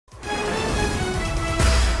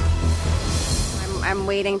I'm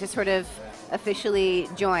waiting to sort of officially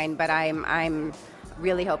join, but I'm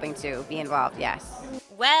really hoping to be involved, yes.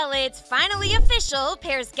 Well, it's finally official.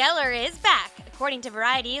 Paris Geller is back. According to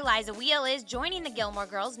Variety, Liza Weil is joining the Gilmore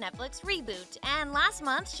Girls Netflix reboot. And last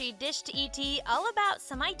month, she dished to ET all about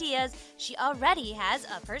some ideas she already has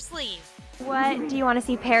up her sleeve. What do you want to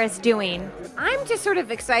see Paris doing? I'm just sort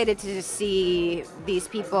of excited to see these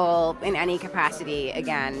people in any capacity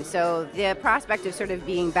again. So the prospect of sort of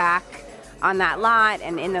being back on that lot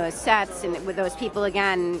and in those sets and with those people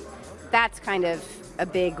again, that's kind of a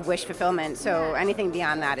big wish fulfillment. So anything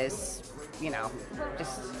beyond that is,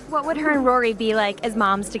 just... What would her and Rory be like as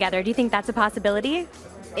moms together? Do you think that's a possibility?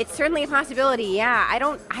 It's certainly a possibility, yeah. I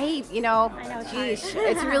know,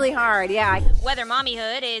 it's really hard, yeah. Whether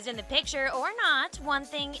mommyhood is in the picture or not, one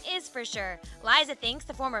thing is for sure. Liza thinks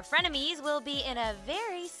the former frenemies will be in a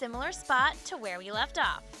very similar spot to where we left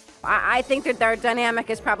off. I think that their dynamic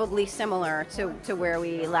is probably similar to where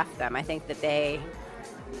we left them. I think that they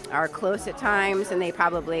are close at times and they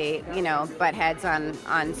probably, butt heads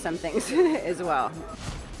on some things as well.